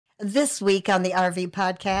This week on the RV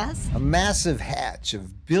Podcast, a massive hatch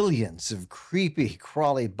of billions of creepy,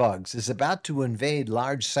 crawly bugs is about to invade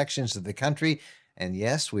large sections of the country, and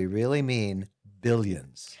yes, we really mean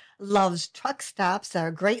billions. Love's truck stops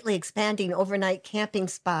are greatly expanding overnight camping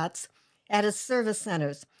spots at its service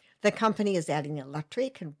centers. The company is adding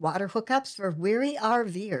electric and water hookups for weary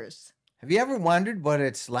RVers. Have you ever wondered what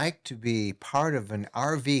it's like to be part of an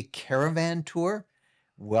RV caravan tour?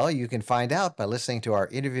 Well, you can find out by listening to our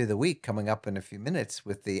interview of the week coming up in a few minutes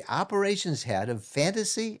with the operations head of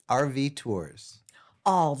Fantasy RV Tours.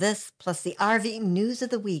 All this plus the RV news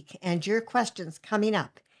of the week and your questions coming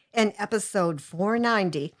up in episode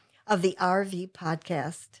 490 of the RV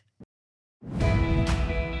Podcast.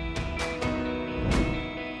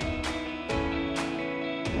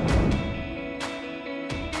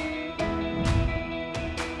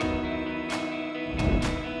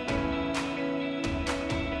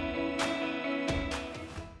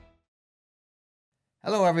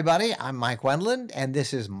 Hello, everybody. I'm Mike Wendland, and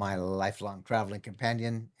this is my lifelong traveling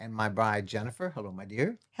companion and my bride, Jennifer. Hello, my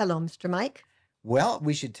dear. Hello, Mr. Mike. Well,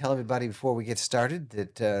 we should tell everybody before we get started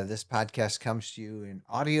that this podcast comes to you in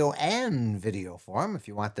audio and video form. If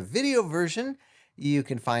you want the video version, you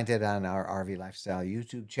can find it on our RV Lifestyle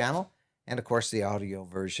YouTube channel. And, of course, the audio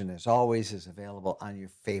version, as always, is available on your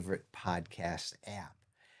favorite podcast app.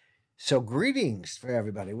 So greetings for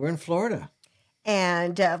everybody. We're in Florida.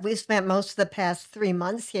 And we've spent most of the past 3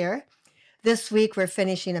 months here. This week, we're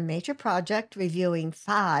finishing a major project reviewing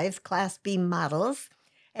 5 Class B models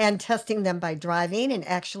and testing them by driving and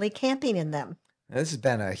actually camping in them. This has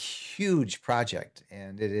been a huge project,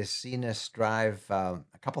 and it has seen us drive a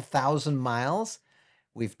couple thousand miles.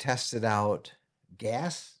 We've tested out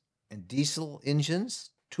gas and diesel engines,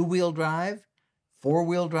 2-wheel drive,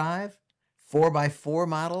 4-wheel drive, 4x4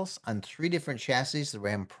 models on 3 different chassis, the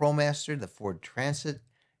Ram ProMaster, the Ford Transit,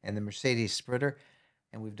 and the Mercedes Sprinter.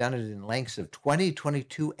 And we've done it in lengths of 20,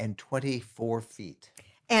 22, and 24 feet.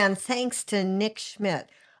 And thanks to Nick Schmidt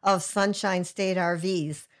of Sunshine State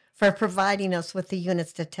RVs for providing us with the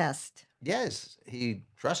units to test. Yes, he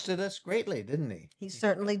trusted us greatly, didn't he? He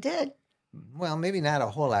certainly did. Well, maybe not a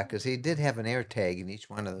whole lot, because he did have an air tag in each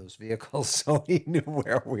one of those vehicles, so he knew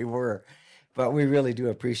where we were. But we really do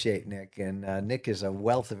appreciate Nick, and Nick is a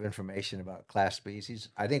wealth of information about Class Bs. He's,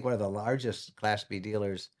 I think, one of the largest Class B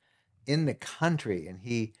dealers in the country, and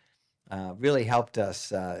he really helped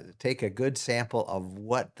us take a good sample of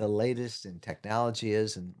what the latest in technology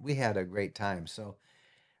is, and we had a great time. So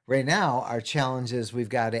right now, our challenge is we've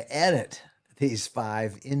got to edit these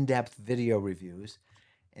 5 in-depth video reviews.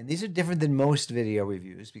 And these are different than most video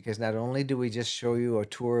reviews because not only do we just show you a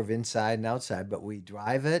tour of inside and outside, but we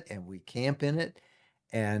drive it and we camp in it.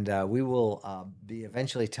 And we will be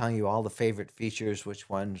eventually telling you all the favorite features, which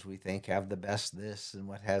ones we think have the best this and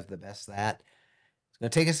what has the best that. It's going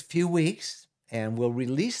to take us a few weeks, and we'll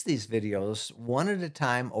release these videos one at a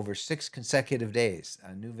time over 6 consecutive days,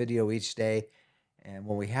 a new video each day. And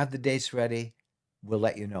when we have the dates ready, we'll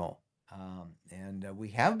let you know. And we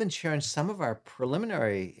have been sharing some of our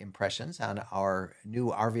preliminary impressions on our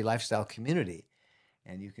new RV Lifestyle community.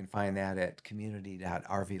 And you can find that at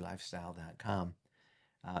community.rvlifestyle.com.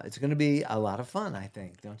 It's going to be a lot of fun, I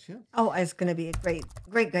think, don't you? Oh, it's going to be a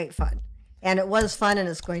great fun. And it was fun, and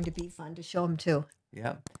it's going to be fun to show them, too.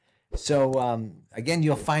 Yeah. So, again,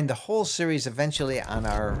 you'll find the whole series eventually on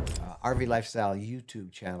our RV Lifestyle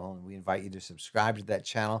YouTube channel. And we invite you to subscribe to that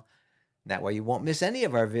channel. That way you won't miss any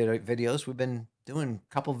of our videos. We've been doing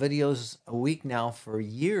a couple videos a week now for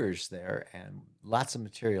years there, and lots of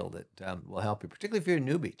material that will help you, particularly if you're a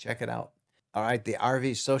newbie. Check it out. All right, the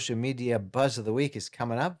RV social media buzz of the week is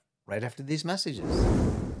coming up right after these messages.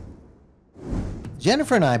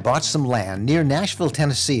 Jennifer and I bought some land near Nashville,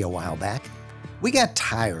 Tennessee a while back. We got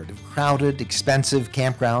tired of crowded, expensive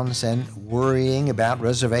campgrounds and worrying about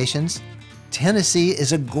reservations. Tennessee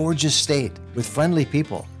is a gorgeous state with friendly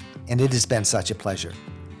people, and it has been such a pleasure.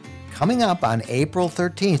 Coming up on April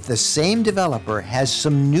 13th, the same developer has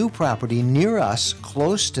some new property near us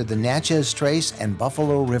close to the Natchez Trace and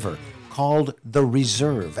Buffalo River called The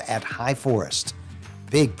Reserve at High Forest.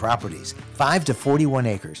 Big properties, 5 to 41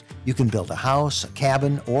 acres. You can build a house, a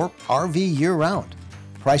cabin, or RV year-round.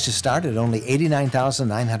 Prices start at only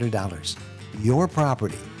 $89,900. Your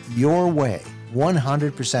property, your way,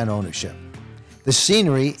 100% ownership. The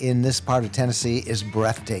scenery in this part of Tennessee is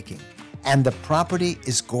breathtaking, and the property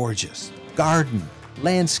is gorgeous. Garden,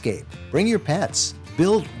 landscape, bring your pets,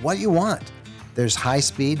 build what you want. There's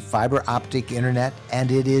high-speed fiber optic internet, and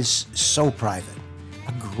it is so private.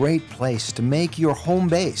 A great place to make your home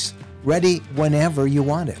base, ready whenever you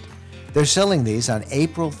want it. They're selling these on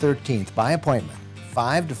April 13th by appointment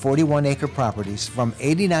 5 to 41 acre properties from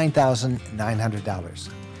 $89,900.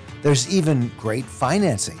 There's even great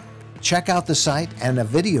financing. Check out the site and a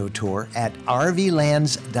video tour at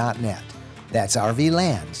rvlands.net. That's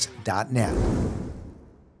rvlands.net.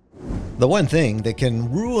 The one thing that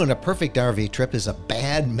can ruin a perfect RV trip is a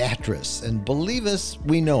bad mattress. And believe us,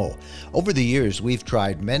 we know. Over the years, we've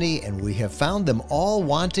tried many and we have found them all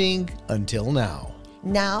wanting until now.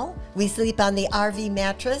 Now, we sleep on the RV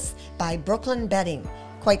mattress by Brooklyn Bedding.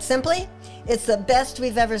 Quite simply, it's the best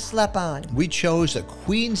we've ever slept on. We chose a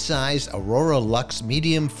queen-size Aurora Luxe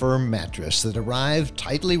medium firm mattress that arrived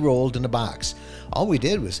tightly rolled in a box. All we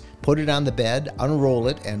did was put it on the bed, unroll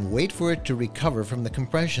it, and wait for it to recover from the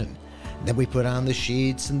compression. Then we put on the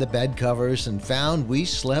sheets and the bed covers and found we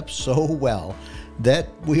slept so well that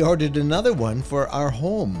we ordered another one for our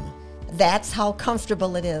home. That's how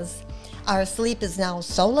comfortable it is. Our sleep is now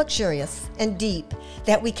so luxurious and deep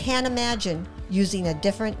that we can't imagine using a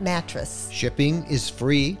different mattress. Shipping is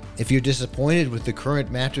free. If you're disappointed with the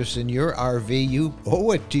current mattress in your RV, you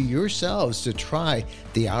owe it to yourselves to try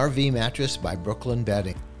the RV mattress by Brooklyn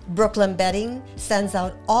Bedding. Brooklyn Bedding sends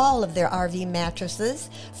out all of their RV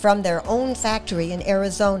mattresses from their own factory in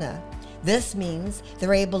Arizona. This means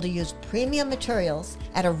they're able to use premium materials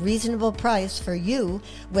at a reasonable price for you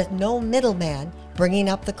with no middleman bringing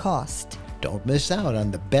up the cost. Don't miss out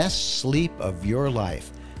on the best sleep of your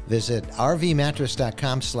life. Visit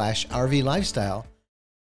rvmattress.com/rvlifestyle.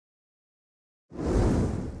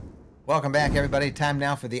 Welcome back, everybody. Time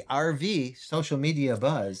now for the RV social media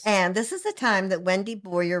buzz. And this is the time that Wendy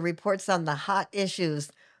Boyer reports on the hot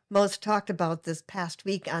issues most talked about this past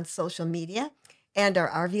week on social media and our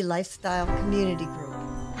RV Lifestyle community group.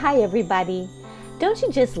 Hi, everybody. Don't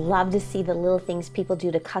you just love to see the little things people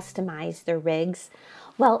do to customize their rigs?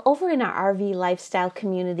 Well, over in our RV Lifestyle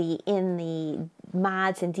community in the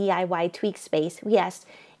mods and DIY tweak space, we asked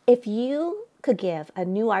if you could give a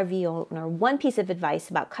new RV owner one piece of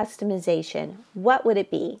advice about customization, what would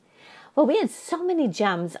it be? Well, we had so many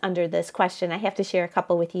gems under this question. I have to share a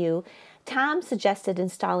couple with you. Tom suggested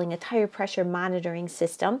installing a tire pressure monitoring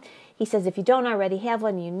system. He says if you don't already have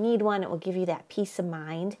one, you need one. It will give you that peace of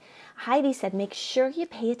mind. Heidi said make sure you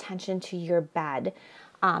pay attention to your bed.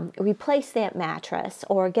 Replace that mattress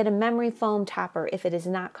or get a memory foam topper if it is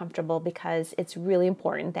not comfortable, because it's really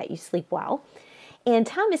important that you sleep well. And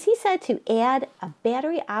Thomas, he said to add a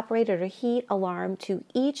battery operated or heat alarm to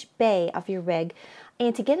each bay of your rig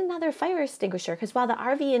and to get another fire extinguisher, because while the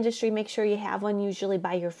RV industry makes sure you have one usually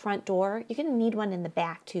by your front door, you're going to need one in the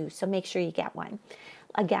back too, so make sure you get one.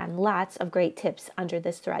 Again, lots of great tips under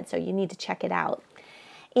this thread, so you need to check it out.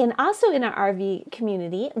 And also in our RV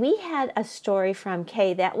community, we had a story from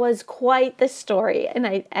Kay that was quite the story, and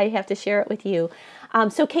I have to share it with you.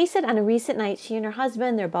 So Kay said on a recent night, she and her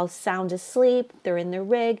husband, they're both sound asleep, they're in their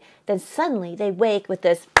rig, then suddenly they wake with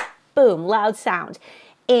this boom, loud sound.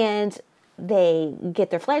 And they get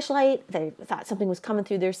their flashlight, they thought something was coming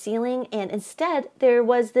through their ceiling, and instead there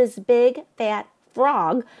was this big fat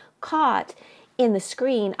frog caught in the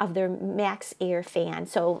screen of their Max Air fan.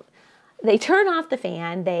 So they turn off the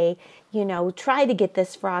fan, they, try to get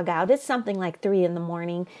this frog out. It's something like 3 in the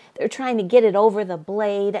morning. They're trying to get it over the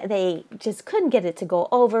blade. They just couldn't get it to go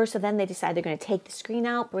over, so then they decide they're going to take the screen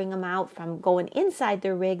out, bring them out from going inside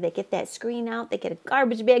their rig. They get that screen out, they get a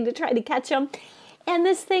garbage bag to try to catch them, and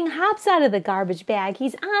this thing hops out of the garbage bag.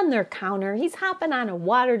 He's on their counter. He's hopping on a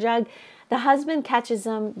water jug. The husband catches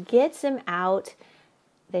him, gets him out.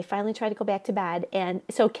 They finally try to go back to bed. And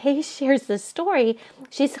so Kay shares this story.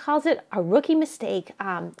 She calls it a rookie mistake.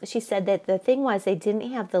 She said that the thing was they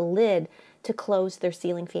didn't have the lid to close their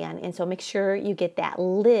ceiling fan. And so make sure you get that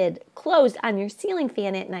lid closed on your ceiling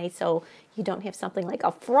fan at night so you don't have something like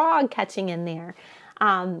a frog catching in there.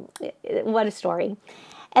 What a story.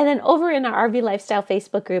 And then over in our RV Lifestyle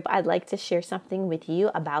Facebook group, I'd like to share something with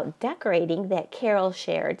you about decorating that Carol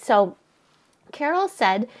shared. So Carol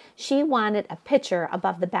said she wanted a picture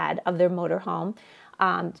above the bed of their motorhome.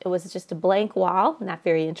 It was just a blank wall, not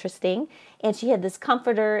very interesting. And she had this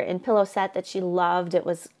comforter and pillow set that she loved. It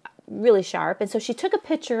was really sharp. And so she took a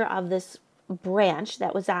picture of this branch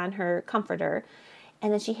that was on her comforter,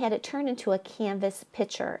 and then she had it turned into a canvas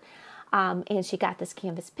picture. And she got this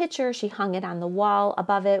canvas picture. She hung it on the wall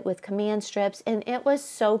above it with command strips, and it was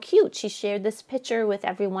so cute. She shared this picture with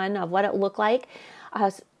everyone of what it looked like.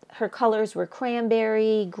 Her colors were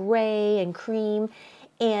cranberry, gray, and cream.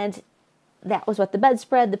 And that was what the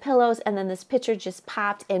bedspread, the pillows, and then this picture just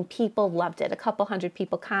popped and people loved it. A couple hundred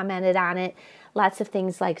people commented on it. Lots of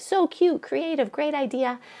things like, so cute, creative, great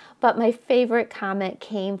idea. But my favorite comment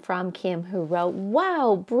came from Kim, who wrote,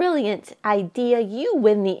 wow, brilliant idea. You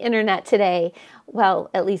win the internet today. Well,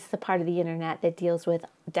 at least the part of the internet that deals with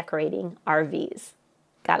decorating RVs.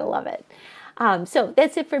 Gotta love it. So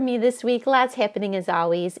that's it for me this week. Lots happening as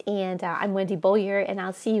always. And I'm Wendy Bowyer, and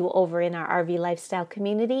I'll see you over in our RV Lifestyle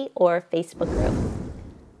community or Facebook group.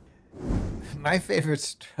 My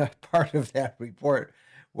favorite part of that report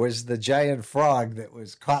was the giant frog that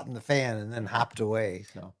was caught in the fan and then hopped away.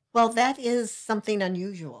 So, Well, that is something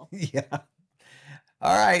unusual. yeah.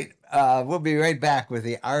 All right. We'll be right back with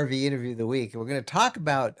the RV interview of the week. We're going to talk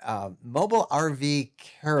about mobile RV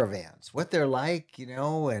caravans, what they're like,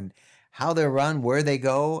 and how they're run, where they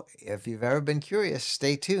go. If you've ever been curious,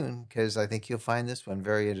 stay tuned because I think you'll find this one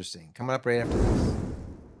very interesting. Coming up right after this.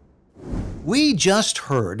 We just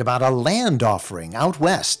heard about a land offering out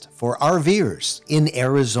west for RVers in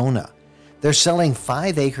Arizona. They're selling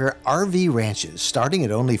 5-acre RV ranches starting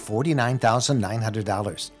at only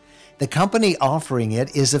 $49,900. The company offering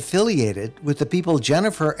it is affiliated with the people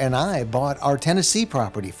Jennifer and I bought our Tennessee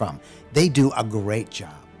property from. They do a great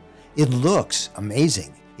job. It looks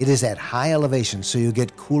amazing. It is at high elevation, so you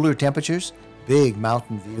get cooler temperatures, big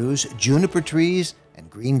mountain views, juniper trees, and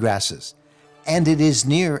green grasses. And it is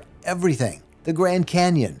near everything: the Grand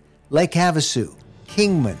Canyon, Lake Havasu,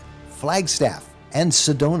 Kingman, Flagstaff, and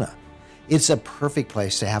Sedona. It's a perfect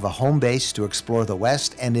place to have a home base to explore the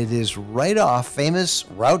West, and it is right off famous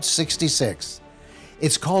Route 66.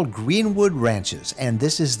 It's called Greenwood Ranches, and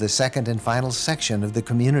this is the second and final section of the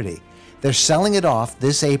community. They're selling it off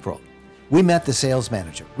this April. We met the sales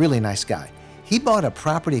manager, really nice guy. He bought a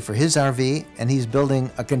property for his RV, and he's building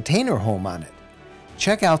a container home on it.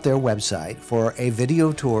 Check out their website for a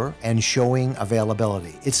video tour and showing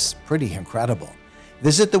availability. It's pretty incredible.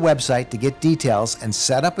 Visit the website to get details and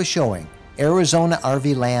set up a showing,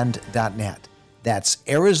 ArizonaRVland.net. That's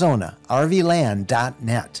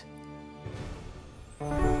ArizonaRVland.net.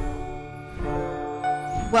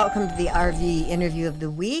 Welcome to the RV interview of the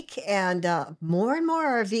week. And more and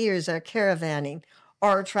more RVers are caravanning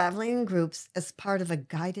or traveling in groups as part of a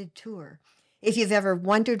guided tour. If you've ever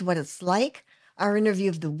wondered what it's like, our interview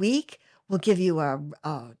of the week will give you a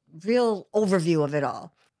real overview of it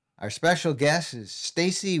all. Our special guest is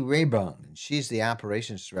Stacy Raybone, and she's the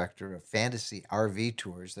operations director of Fantasy RV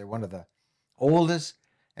Tours. They're one of the oldest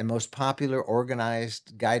and most popular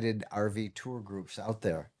organized guided RV tour groups out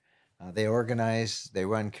there. They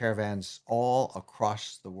run caravans all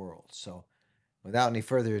across the world. So without any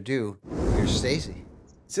further ado, here's Stacy.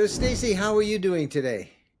 So Stacy, how are you doing today?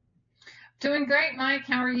 Doing great, Mike.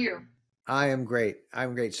 How are you? I am great.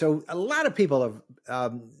 So a lot of people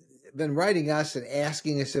have been writing us and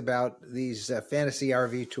asking us about these fantasy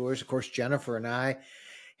RV tours. Of course, Jennifer and I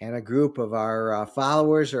and a group of our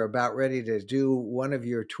followers are about ready to do one of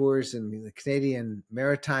your tours in the Canadian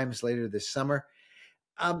Maritimes later this summer.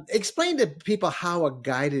 Explain to people how a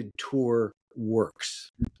guided tour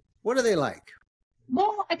works. What are they like?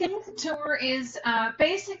 Well, a guided tour is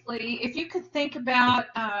basically, if you could think about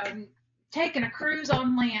taking a cruise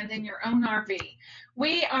on land in your own RV.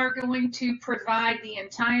 We are going to provide the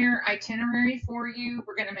entire itinerary for you.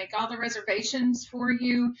 We're going to make all the reservations for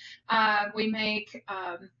you. We make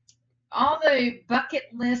all the bucket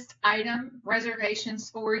list item reservations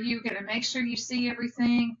for you. Going to make sure you see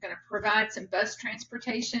everything. Going to provide some bus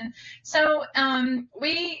transportation. So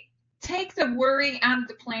we take the worry out of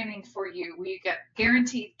the planning for you. We got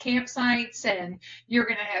guaranteed campsites, and you're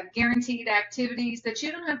going to have guaranteed activities that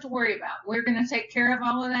you don't have to worry about. We're going to take care of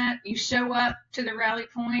all of that. You show up to the rally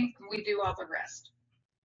point, and we do all the rest.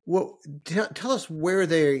 Well, tell us where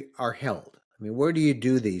they are held. I mean, where do you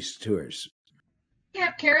do these tours? We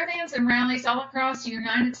have caravans and rallies all across the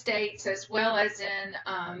United States, as well as in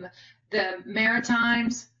the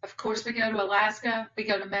Maritimes. Of course, we go to Alaska, we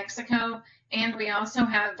go to Mexico, and we also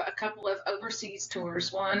have a couple of overseas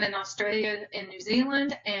tours, one in Australia and New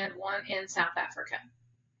Zealand, and one in South Africa.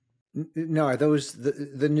 No, are those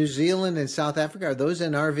the New Zealand and South Africa, are those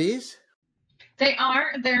in RVs? They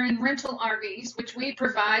are. They're in rental RVs, which we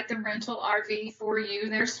provide the rental RV for you.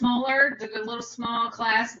 They're smaller. They're the little small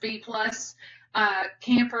Class B plus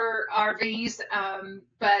camper RVs,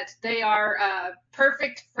 but they are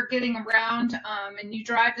perfect for getting around, and you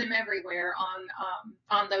drive them everywhere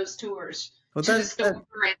on those tours. Well, I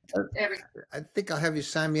think I'll have you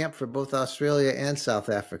sign me up for both Australia and South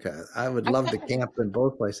Africa. I would love to camp in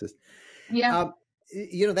both places. Yeah.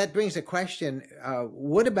 That brings a question.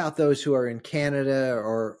 What about those who are in Canada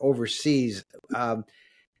or overseas?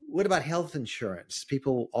 what about health insurance?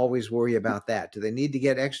 People always worry about that. Do they need to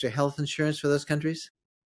get extra health insurance for those countries?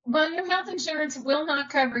 Well, your health insurance will not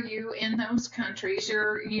cover you in those countries.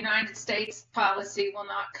 Your United States policy will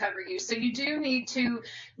not cover you. So you do need to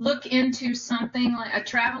look into something like a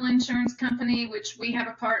travel insurance company, which we have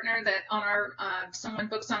a partner that on our someone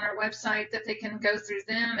books on our website that they can go through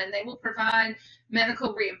them, and they will provide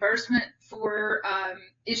medical reimbursement for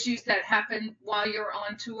issues that happen while you're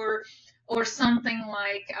on tour, or something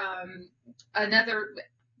like another.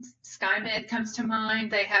 SkyMed comes to mind.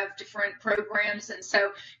 They have different programs, and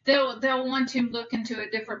so they'll want to look into a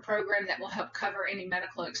different program that will help cover any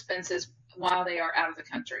medical expenses while they are out of the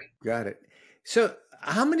country. Got it. So,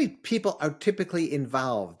 how many people are typically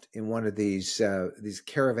involved in one of these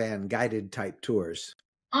caravan guided type tours?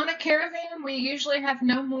 On a caravan, we usually have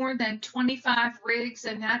no more than 25 rigs,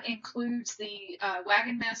 and that includes the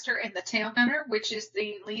wagon master and the tail gunner, which is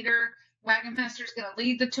the leader. Wagon master is going to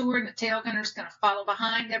lead the tour, and the tail gunner is going to follow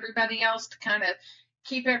behind everybody else to kind of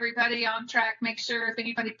keep everybody on track, make sure if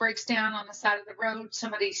anybody breaks down on the side of the road,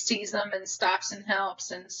 somebody sees them and stops and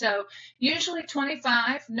helps. And so usually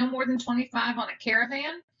 25, no more than 25 on a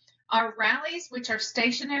caravan. Our rallies, which are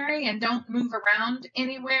stationary and don't move around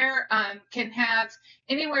anywhere, can have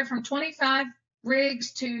anywhere from 25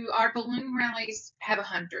 rigs to our balloon rallies have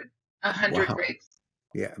 100 Wow. rigs.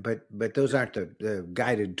 Yeah, but those aren't the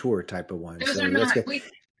guided tour type of ones. Those So are that's not. good.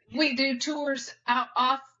 We do tours out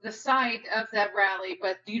off the side of that rally,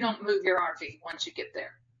 but you don't move your RV once you get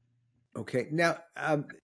there. Okay. Now,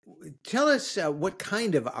 tell us what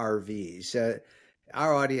kind of RVs.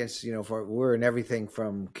 Our audience, we're in everything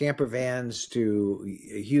from camper vans to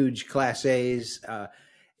huge Class A's.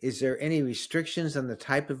 Is there any restrictions on the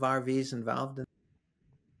type of RVs involved?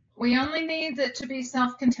 We only need it to be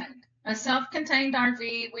self-contained. A self-contained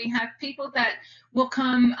RV. We have people that will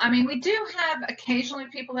come. I mean, we do have occasionally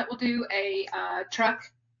people that will do a truck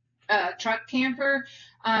camper,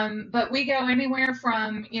 but we go anywhere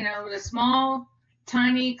from the small,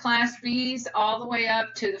 tiny Class Bs all the way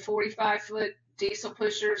up to the 45-foot diesel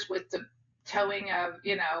pushers with the towing of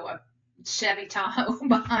a Chevy Tahoe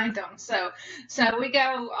behind them. So we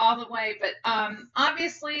go all the way. But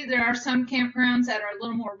obviously, there are some campgrounds that are a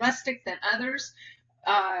little more rustic than others.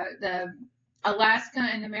 The Alaska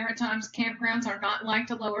and the Maritimes campgrounds are not like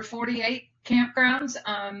the lower 48 campgrounds,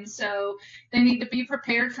 so they need to be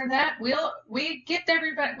prepared for that. We get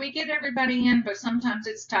everybody in, but sometimes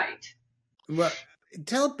it's tight. Well,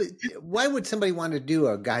 why would somebody want to do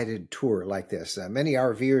a guided tour like this? Many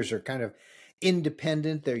RVers are kind of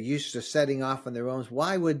independent; they're used to setting off on their own.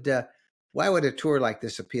 Why would a tour like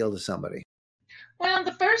this appeal to somebody? Well,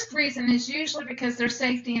 the first reason is usually because there's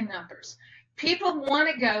safety in numbers. People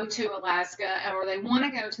want to go to Alaska or they want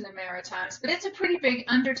to go to the Maritimes, but it's a pretty big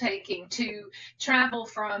undertaking to travel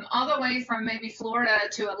from all the way from maybe Florida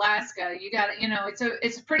to Alaska. You got to,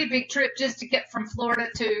 it's a pretty big trip just to get from Florida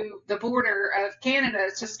to the border of Canada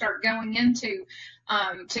to start going into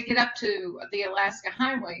to get up to the Alaska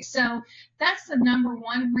highway. So that's the number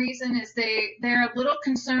one reason is they're a little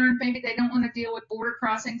concerned. Maybe they don't want to deal with border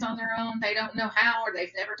crossings on their own. They don't know how, or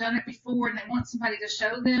they've never done it before, and they want somebody to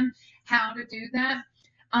show them how to do that.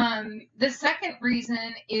 The second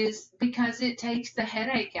reason is because it takes the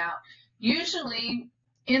headache out. Usually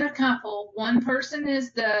in a couple, one person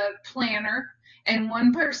is the planner and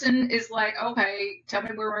one person is like, okay, tell me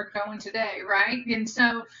where we're going today, right? And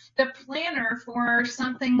so the planner for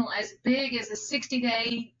something as big as a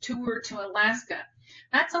 60-day tour to Alaska,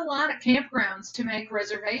 that's a lot of campgrounds to make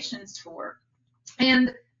reservations for.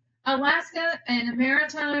 And Alaska and the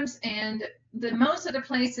Maritimes and most of the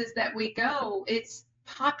places that we go, it's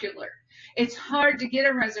popular. It's hard to get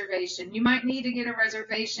a reservation. You might need to get a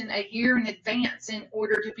reservation a year in advance in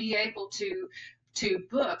order to be able to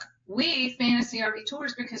book. We Fantasy RV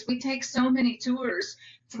Tours, because we take so many tours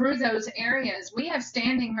through those areas, we have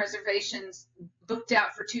standing reservations booked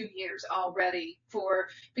out for 2 years already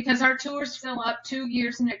because our tours fill up 2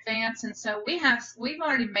 years in advance, and so we've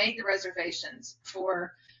already made the reservations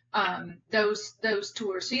for those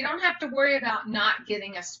tours. So you don't have to worry about not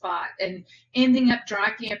getting a spot and ending up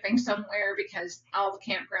dry camping somewhere because all the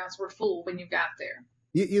campgrounds were full when you got there.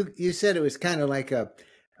 You said it was kind of like a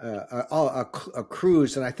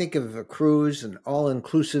cruise, and I think of a cruise and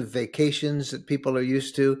all-inclusive vacations that people are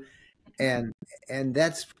used to, and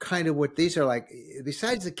that's kind of what these are like.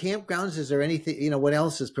 Besides the campgrounds, is there anything, what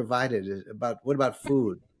else is provided? What about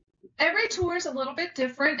food? Every tour is a little bit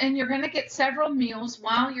different, and you're going to get several meals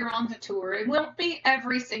while you're on the tour. It won't be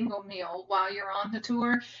every single meal while you're on the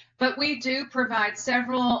tour, but we do provide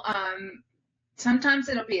several Sometimes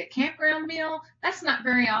it'll be a campground meal. That's not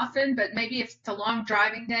very often, but maybe if it's a long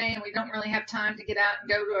driving day and we don't really have time to get out and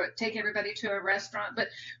go to take everybody to a restaurant. But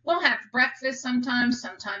we'll have breakfast sometimes.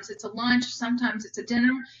 Sometimes it's a lunch. Sometimes it's a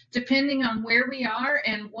dinner, depending on where we are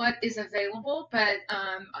and what is available. But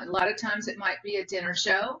a lot of times it might be a dinner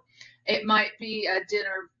show. It might be a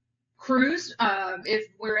dinner cruise, if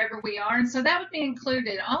wherever we are. And so that would be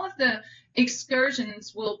included. All of the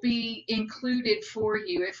excursions will be included for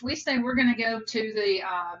you. If we say we're going to go to the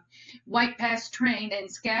White Pass Train in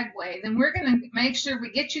Skagway, then we're going to make sure we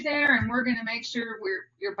get you there, and we're going to make sure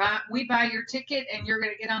we buy your ticket, and you're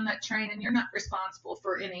going to get on that train, and you're not responsible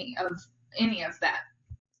for any of that.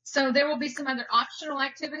 So there will be some other optional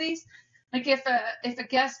activities. Like if a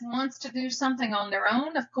guest wants to do something on their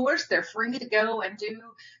own, of course, they're free to go and do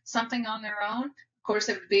something on their own. Of course,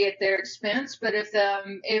 it would be at their expense. But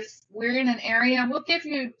if we're in an area, we'll give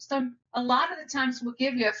you a lot of the times we'll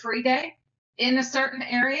give you a free day in a certain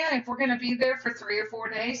area. If we're going to be there for 3 or 4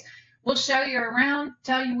 days, we'll show you around,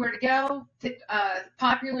 tell you where to go,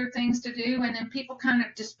 popular things to do, and then people kind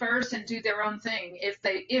of disperse and do their own thing if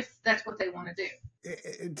that's what they want to do.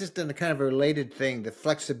 Just in a kind of a related thing, the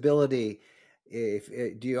flexibility.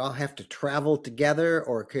 Do you all have to travel together,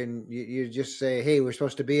 or can you just say, hey, we're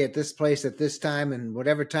supposed to be at this place at this time, and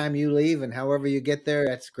whatever time you leave and however you get there,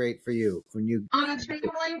 that's great for you. On a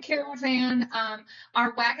traveling caravan,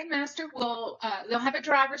 our wagon master they'll have a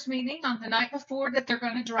driver's meeting on the night before that they're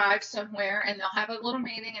going to drive somewhere, and they'll have a little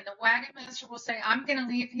meeting, and the wagon master will say, I'm going to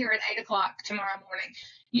leave here at 8 o'clock tomorrow morning.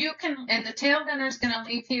 And the tail gunner is going to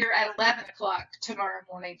leave here at 11 o'clock tomorrow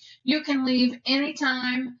morning. You can leave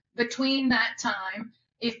anytime between that time.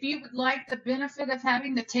 If you would like the benefit of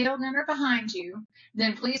having the tail gunner behind you,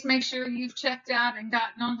 then please make sure you've checked out and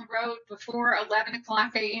gotten on the road before 11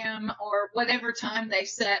 o'clock a.m. or whatever time they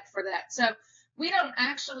set for that. So we don't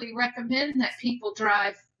actually recommend that people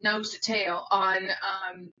drive nose to tail on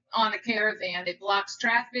a caravan. It blocks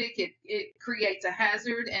traffic, it creates a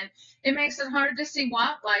hazard, and it makes it hard to see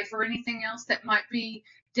wildlife or anything else that might be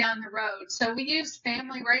down the road. So we use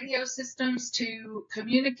family radio systems to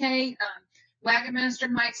communicate. Wagon master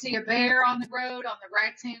might see a bear on the road on the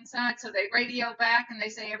right-hand side, so they radio back and they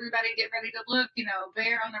say, everybody get ready to look,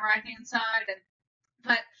 bear on the right-hand side.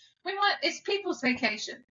 But it's people's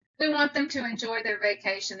vacation. We want them to enjoy their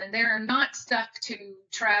vacation, and they're not stuck to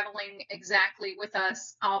traveling exactly with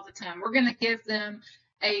us all the time. We're going to give them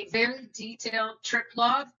a very detailed trip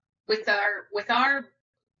log with our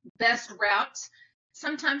best routes.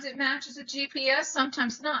 Sometimes it matches a GPS,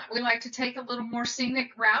 sometimes not. We like to take a little more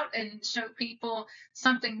scenic route and show people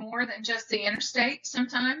something more than just the interstate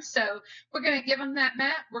sometimes. So we're going to give them that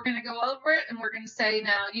map. We're going to go over it, and we're going to say,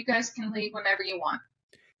 now you guys can leave whenever you want.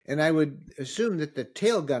 And I would assume that the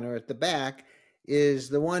tail gunner at the back is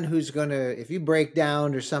the one who's going to, if you break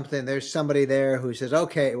down or something, there's somebody there who says,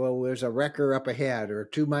 okay, well, there's a wrecker up ahead, or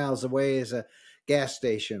 2 miles away is a gas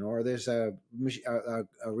station, or there's a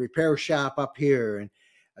repair shop up here. And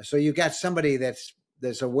so you got somebody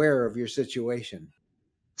that's aware of your situation.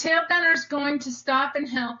 Tail gunner's going to stop and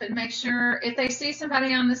help and make sure if they see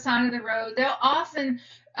somebody on the side of the road, they'll often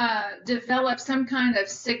develop some kind of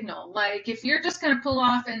signal. Like if you're just going to pull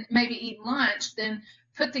off and maybe eat lunch, then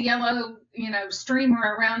put the yellow,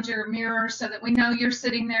 streamer around your mirror so that we know you're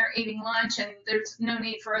sitting there eating lunch and there's no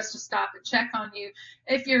need for us to stop and check on you.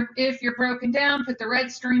 If you're broken down, put the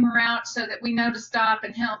red streamer out so that we know to stop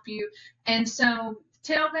and help you. And so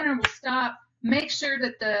tail gunner will stop, make sure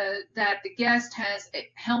that the guest has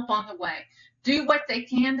help on the way. Do what they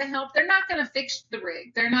can to help. They're not going to fix the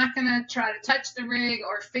rig. They're not going to try to touch the rig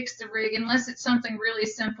or fix the rig unless it's something really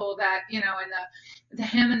simple that, and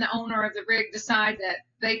him and the owner of the rig decide that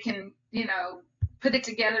they can, put it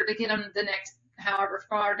together to get them the next however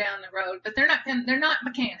far down the road. But they're not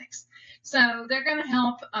mechanics. So they're going to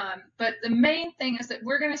help. But the main thing is that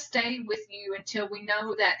we're going to stay with you until we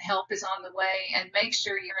know that help is on the way and make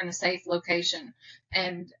sure you're in a safe location.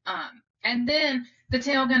 And then the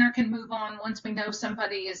tail gunner can move on once we know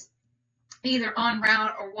somebody is either en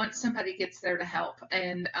route or once somebody gets there to help.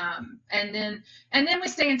 And then we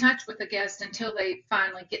stay in touch with the guest until they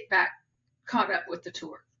finally get back caught up with the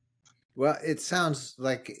tour. Well, it sounds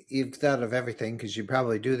like you've thought of everything, because you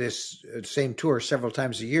probably do this same tour several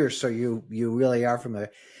times a year. So you really are familiar.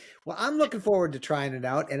 Well, I'm looking forward to trying it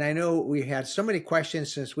out. And I know we had so many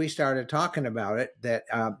questions since we started talking about it that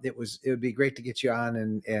it would be great to get you on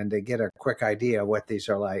and to get a quick idea of what these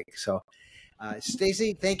are like. So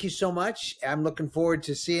Stacy, thank you so much. I'm looking forward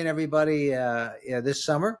to seeing everybody this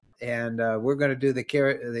summer. And we're going to do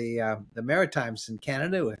the Maritimes in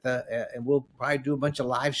Canada and we'll probably do a bunch of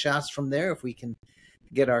live shots from there if we can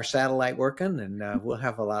get our satellite working, and we'll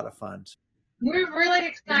have a lot of fun. We're really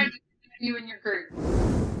excited to have you and your group.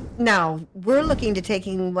 Now, we're looking to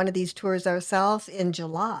taking one of these tours ourselves in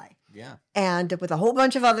July. Yeah. And with a whole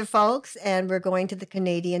bunch of other folks, and we're going to the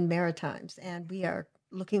Canadian Maritimes, and we are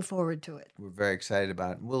looking forward to it. We're very excited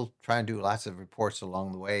about it. We'll try and do lots of reports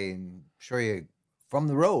along the way and show you from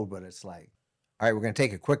the road what it's like. All right, we're going to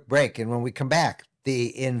take a quick break, and when we come back,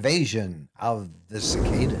 the invasion of the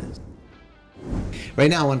cicadas.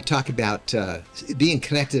 Right now, I want to talk about being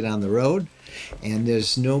connected on the road, and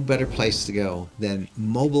there's no better place to go than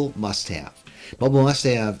Mobile Must Have. Mobile Must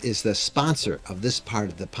Have is the sponsor of this part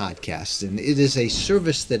of the podcast, and it is a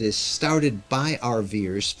service that is started by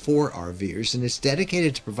RVers for RVers, and it's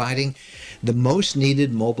dedicated to providing the most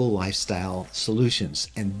needed mobile lifestyle solutions.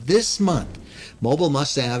 And this month, Mobile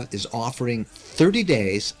Must Have is offering 30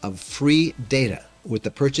 days of free data with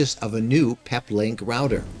the purchase of a new PepLink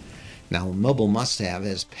router. Now, Mobile Must Have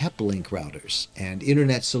has PepLink routers and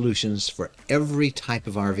internet solutions for every type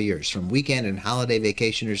of RVers, from weekend and holiday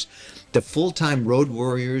vacationers to full-time road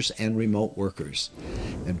warriors and remote workers.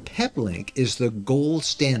 And PepLink is the gold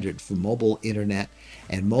standard for mobile internet,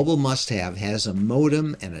 and Mobile Must Have has a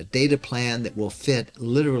modem and a data plan that will fit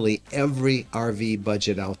literally every RV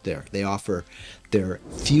budget out there. They offer their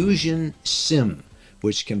Fusion SIM,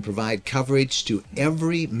 which can provide coverage to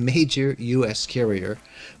every major U.S. carrier.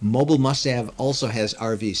 Mobile Must Have also has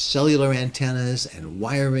RV cellular antennas and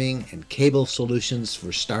wiring and cable solutions for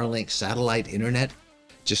Starlink satellite internet.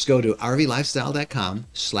 Just go to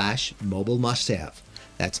rvlifestyle.com/mobile must have.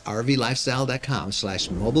 That's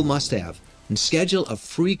rvlifestyle.com/mobile must have, and schedule a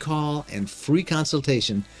free call and free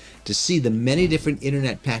consultation to see the many different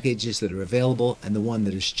internet packages that are available and the one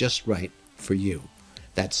that is just right for you.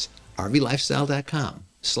 That's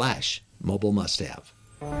rvlifestyle.com/mobile must have.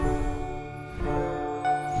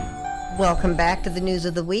 Welcome back to the news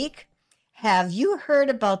of the week. Have you heard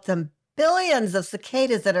about the billions of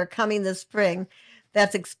cicadas that are coming this spring?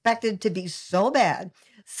 That's expected to be so bad.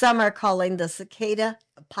 Some are calling the cicada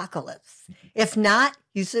apocalypse. If not,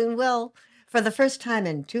 you soon will. For the first time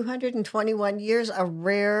in 221 years, a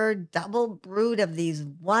rare double brood of these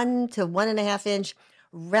 1 to 1.5 inch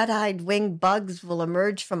red-eyed winged bugs will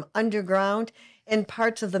emerge from underground in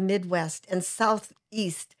parts of the Midwest and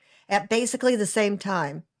Southeast at basically the same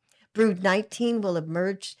time. Brood 19 will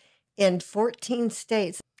emerge in 14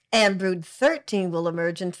 states, and Brood 13 will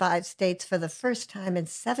emerge in 5 states for the first time in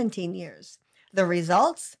 17 years. The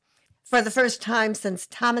results? For the first time since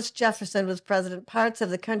Thomas Jefferson was president, parts of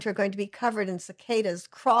the country are going to be covered in cicadas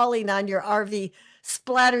crawling on your RV,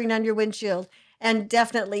 splattering on your windshield, and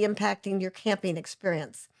definitely impacting your camping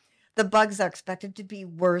experience. The bugs are expected to be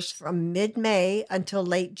worse from mid-May until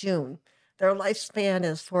late June. Their lifespan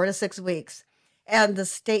is 4 to 6 weeks. And the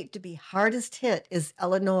state to be hardest hit is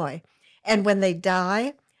Illinois. And when they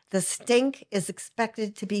die, the stink is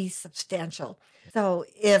expected to be substantial. So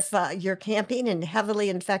if you're camping in heavily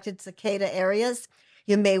infected cicada areas,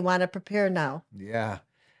 you may want to prepare now. Yeah.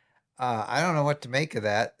 I don't know what to make of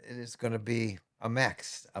that. It is going to be a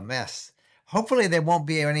mess. Hopefully there won't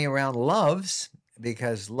be any around Love's,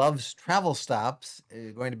 because Love's Travel Stops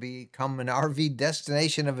is going to become an RV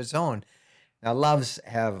destination of its own. Now, Love's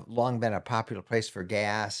have long been a popular place for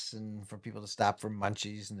gas and for people to stop for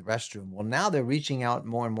munchies in the restroom. Well, now they're reaching out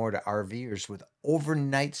more and more to RVers with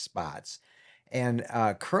overnight spots. And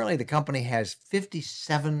currently the company has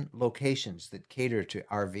 57 locations that cater to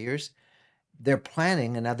RVers. They're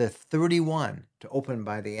planning another 31 to open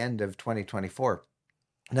by the end of 2024.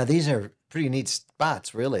 Now, these are pretty neat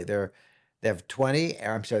spots, really. They have 30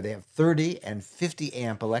 and 50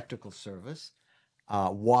 amp electrical service,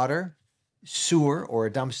 water, sewer or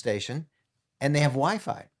a dump station, and they have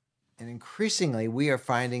Wi-Fi. And increasingly, we are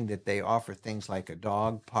finding that they offer things like a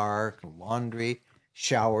dog park, laundry,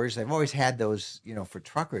 showers. They've always had those, for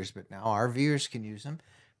truckers, but now RVers can use them.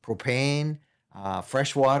 Propane,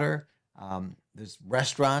 fresh water, there's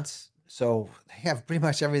restaurants. So they have pretty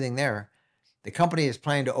much everything there. The company is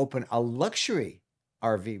planning to open a luxury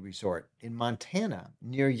RV resort in Montana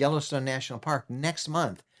near Yellowstone National Park next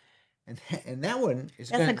month. And that one is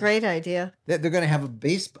That's a great idea. They're going to have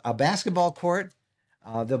a basketball court.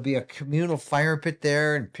 There'll be a communal fire pit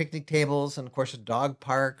there and picnic tables, and of course a dog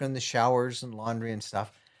park and the showers and laundry and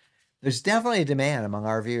stuff. There's definitely a demand among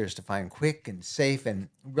RVers to find quick and safe and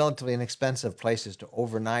relatively inexpensive places to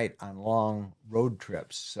overnight on long road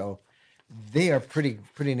trips. So they are pretty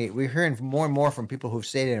neat. We're hearing more and more from people who've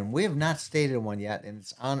stayed in them. We have not stayed in one yet, and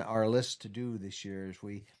it's on our list to do this year as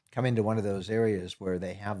we come into one of those areas where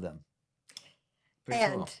they have them.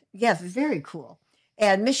 Pretty cool. Yes, very cool.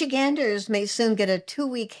 And Michiganders may soon get a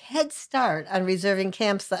 2-week head start on reserving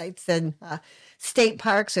campsites in state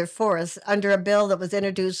parks or forests under a bill that was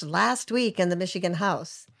introduced last week in the Michigan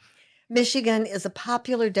House. Michigan is a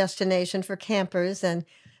popular destination for campers, and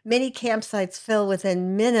many campsites fill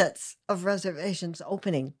within minutes of reservations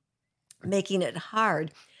opening, making it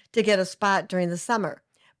hard to get a spot during the summer,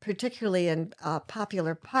 particularly in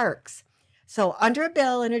popular parks. So, under a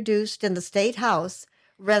bill introduced in the State House,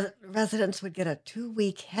 residents would get a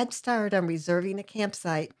 2-week head start on reserving a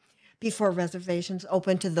campsite before reservations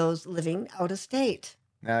open to those living out of state.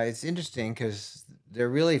 Now, it's interesting because they're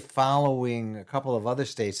really following a couple of other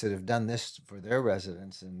states that have done this for their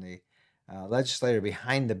residents. And the legislator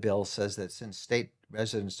behind the bill says that since state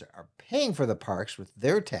residents are paying for the parks with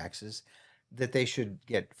their taxes, that they should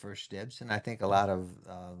get first dibs. And I think a lot of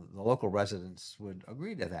the local residents would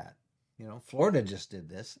agree to that. You know, Florida just did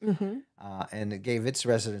this, and it gave its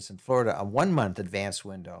residents in Florida a 1-month advance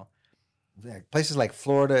window. Places like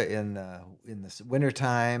Florida in the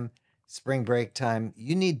wintertime, spring break time,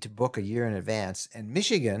 you need to book a year in advance. And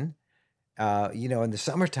Michigan, in the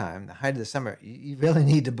summertime, the height of the summer, you really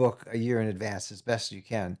need to book a year in advance as best you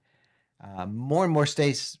can. More and more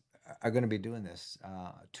states are going to be doing this.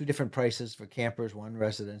 2 different prices for campers, 1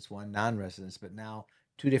 residents, 1 non-residents, but now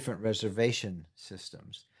 2 different reservation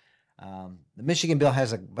systems. The Michigan bill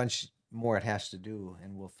has a bunch more it has to do,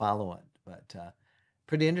 and we'll follow it. But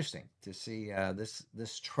pretty interesting to see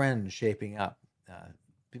this trend shaping up.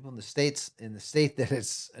 People in the state that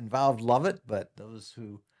it's involved love it, but those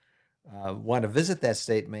who want to visit that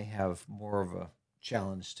state may have more of a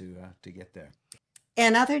challenge to get there.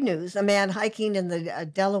 And other news, a man hiking in the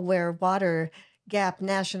Delaware Water Gap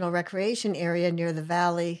National Recreation Area near the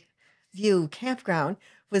Valley View Campground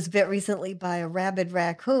was bit recently by a rabid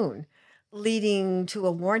raccoon, leading to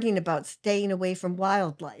a warning about staying away from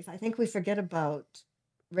wildlife. I think we forget about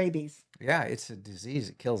rabies. Yeah, it's a disease.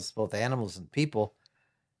 It kills both animals and people.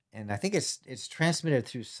 And I think it's transmitted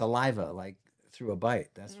through saliva, like through a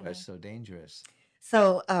bite. That's why it's so dangerous.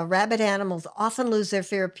 So rabid animals often lose their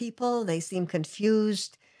fear of people. They seem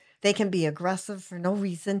confused. They can be aggressive for no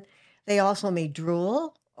reason. They also may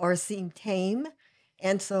drool or seem tame.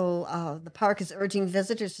 And so the park is urging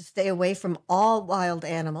visitors to stay away from all wild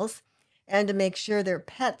animals and to make sure their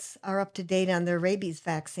pets are up to date on their rabies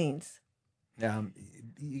vaccines.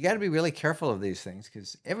 You got to be really careful of these things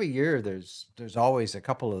because every year there's always a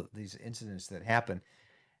couple of these incidents that happen.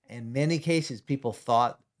 In many cases, people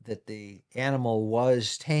thought that the animal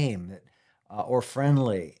was tame or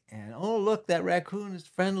friendly. And, oh, look, that raccoon is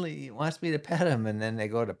friendly. He wants me to pet him. And then they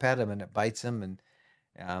go to pet him and it bites him. And,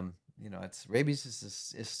 rabies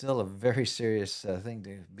is still a very serious thing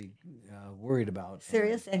to be worried about.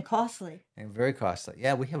 Serious and costly. And very costly.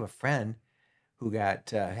 Yeah, we have a friend who had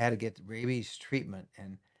to get rabies treatment.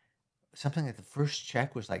 And something like the first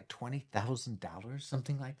check was like $20,000,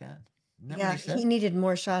 something like that. Yeah, he needed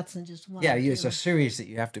more shots than just one. Yeah, it's a series that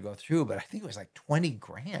you have to go through, but I think it was like 20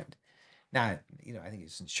 grand. Now, I think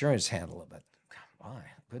his insurance handled it, but my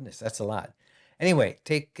goodness, that's a lot. Anyway,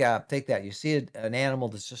 take that. You see an animal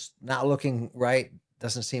that's just not looking right,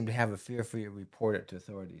 doesn't seem to have a fear for you, report it to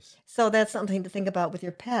authorities. So that's something to think about with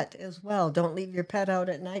your pet as well. Don't leave your pet out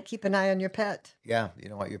at night. Keep an eye on your pet. Yeah, you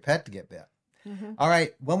don't want your pet to get bit. All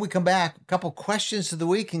right, when we come back, a couple questions of the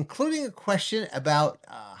week, including a question about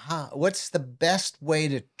what's the best way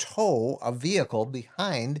to tow a vehicle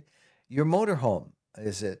behind your motorhome?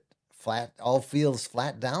 Is it flat, all feels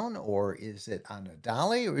flat down, or is it on a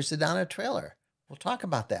dolly, or is it on a trailer? We'll talk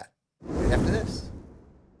about that right after this.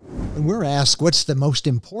 When we're asked what's the most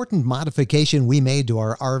important modification we made to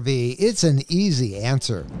our RV, it's an easy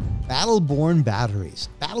answer. Battle-Born batteries.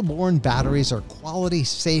 Battle-Born batteries are quality,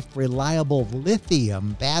 safe, reliable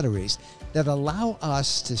lithium batteries that allow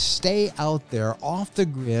us to stay out there off the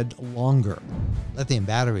grid longer. Lithium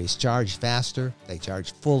batteries charge faster, they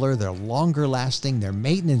charge fuller, they're longer lasting, they're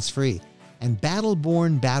maintenance free, and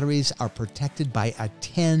Battle-Born batteries are protected by a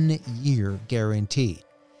 10-year guarantee.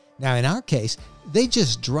 Now, in our case, they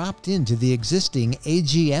just dropped into the existing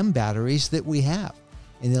AGM batteries that we have,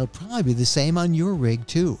 and they'll probably be the same on your rig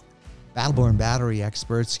too. Battle-Born battery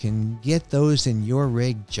experts can get those in your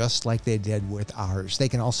rig just like they did with ours. They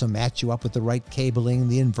can also match you up with the right cabling,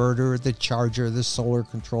 the inverter, the charger, the solar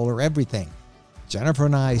controller, everything. Jennifer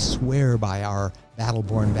and I swear by our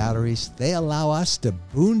Battle-Born batteries. They allow us to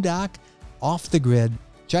boondock off the grid.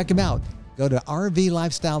 Check them out. Go to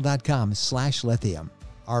rvlifestyle.com/lithium.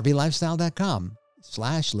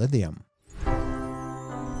 rvlifestyle.com/lithium.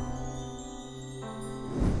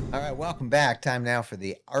 All right, welcome back. Time now for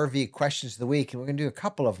the RV questions of the week, and we're going to do a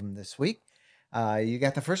couple of them this week. You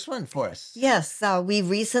got the first one for us. Yes, we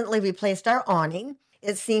recently replaced our awning.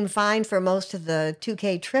 It seemed fine for most of the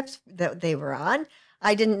 2K trips that they were on.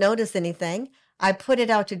 I didn't notice anything. I put it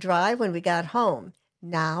out to dry when we got home.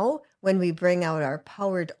 Now, when we bring out our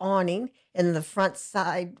powered awning in the front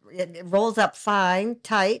side, it rolls up fine,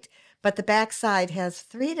 tight, but the back side has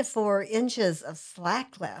 3 to 4 inches of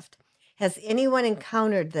slack left. Has anyone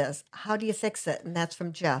encountered this? How do you fix it? And that's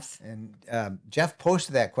from Jeff. And Jeff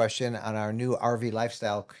posted that question on our new RV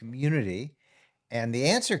lifestyle community. And the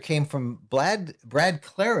answer came from Brad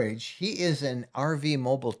Claridge. He is an RV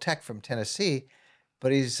mobile tech from Tennessee,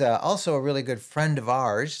 but he's also a really good friend of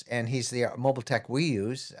ours, and he's the mobile tech we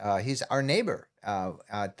use. He's our neighbor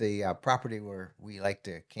at the property where we like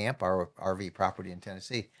to camp, our RV property in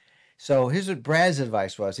Tennessee. So here's what Brad's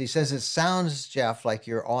advice was. He says, it sounds, Jeff, like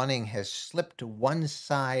your awning has slipped to one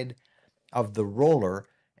side of the roller,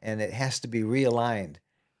 and it has to be realigned.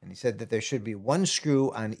 And he said that there should be one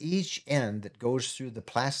screw on each end that goes through the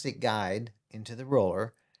plastic guide into the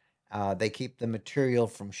roller. They keep the material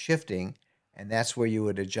from shifting, and that's where you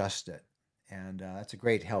would adjust it. And that's a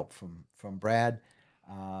great help from Brad.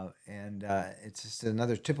 It's just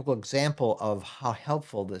another typical example of how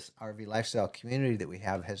helpful this RV lifestyle community that we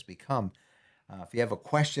have has become. If you have a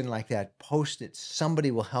question like that, post it. Somebody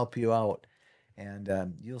will help you out.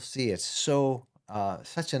 And you'll see it's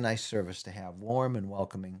such a nice service to have, warm and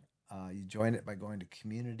welcoming. You join it by going to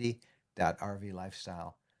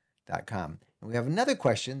community.rvlifestyle.com. And we have another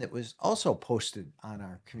question that was also posted on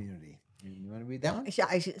our community. You want to read that one? Yeah,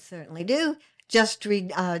 I certainly do. Just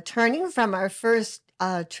returning from our first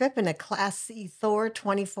trip in a Class C Thor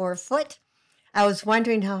 24-foot, I was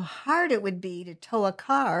wondering how hard it would be to tow a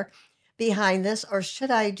car behind this, or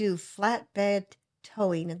should I do flatbed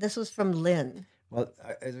towing? And this was from Lynn. Well,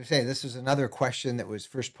 as I say, this is another question that was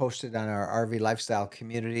first posted on our RV lifestyle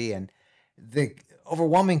community, and the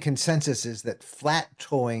overwhelming consensus is that flat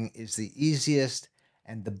towing is the easiest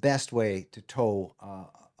and the best way to tow a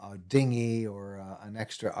dinghy or an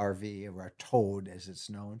extra RV, or a toad as it's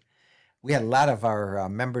known. We had a lot of our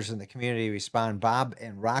members in the community respond. Bob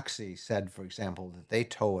and Roxy said, for example, that they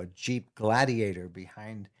tow a Jeep Gladiator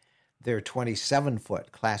behind their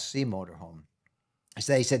 27-foot Class C motorhome.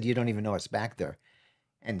 So they said you don't even know it's back there.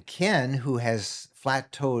 And Ken, who has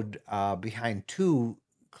flat towed behind 2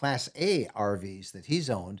 Class A RVs that he's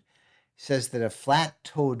owned, says that a flat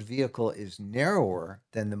towed vehicle is narrower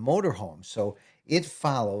than the motorhome, so it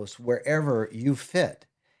follows wherever you fit.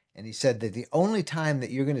 And he said that the only time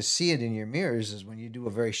that you're going to see it in your mirrors is when you do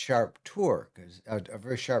a very sharp tour, a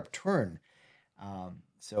very sharp turn.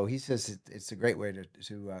 So he says it's a great way to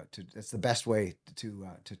it's the best way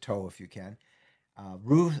to tow if you can.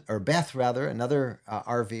 Beth, another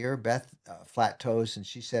RVer, Beth flat tows, and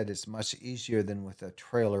she said it's much easier than with a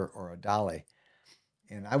trailer or a dolly.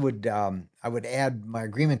 And I would add my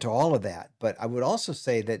agreement to all of that, but I would also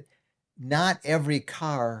say that not every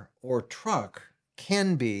car or truck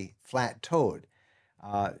can be flat towed.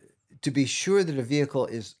 To be sure that a vehicle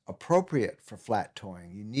is appropriate for flat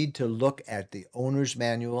towing, you need to look at the owner's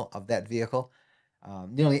manual of that vehicle.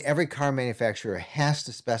 Nearly every car manufacturer has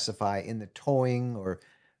to specify in the towing or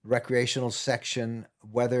recreational section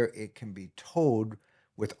whether it can be towed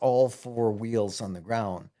with all 4 wheels on the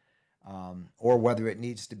ground, or whether it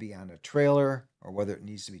needs to be on a trailer, or whether it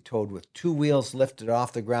needs to be towed with 2 wheels lifted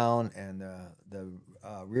off the ground and the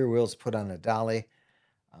rear wheels put on a dolly.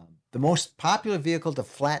 The most popular vehicle to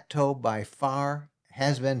flat tow by far,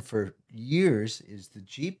 has been for years, is the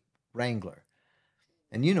Jeep Wrangler.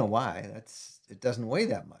 And you know why. It doesn't weigh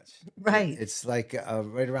that much. Right. It's like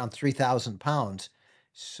right around 3,000 pounds.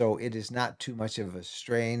 So it is not too much of a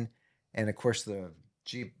strain. And of course, the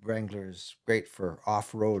Jeep Wrangler is great for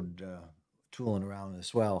off-road tooling around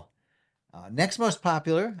as well. Next most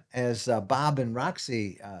popular, as Bob and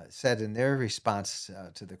Roxy said in their response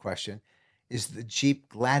to the question, is the Jeep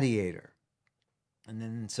Gladiator. And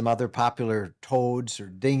then some other popular toads or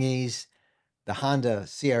dinghies, the Honda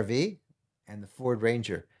CRV and the Ford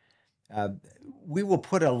Ranger. We will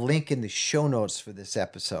put a link in the show notes for this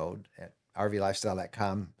episode at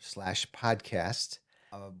rvlifestyle.com/podcast,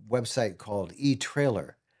 a website called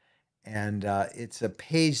eTrailer. And it's a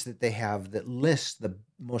page that they have that lists the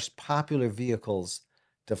most popular vehicles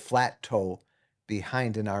to flat tow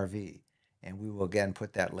behind an RV. And we will again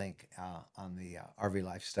put that link on the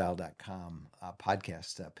rvlifestyle.com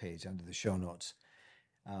podcast page under the show notes.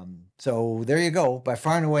 So there you go. By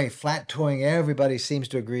far and away, flat towing, everybody seems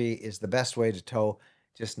to agree, is the best way to tow.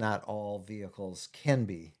 Just not all vehicles can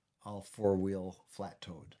be all 4-wheel flat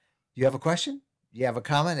towed. You have a question? you have a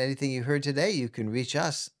comment, anything you heard today, you can reach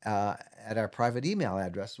us at our private email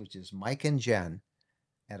address, which is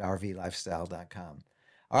mikeandjen@rvlifestyle.com.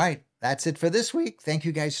 All right, that's it for this week. Thank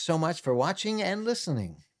you guys so much for watching and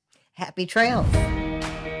listening. Happy trails.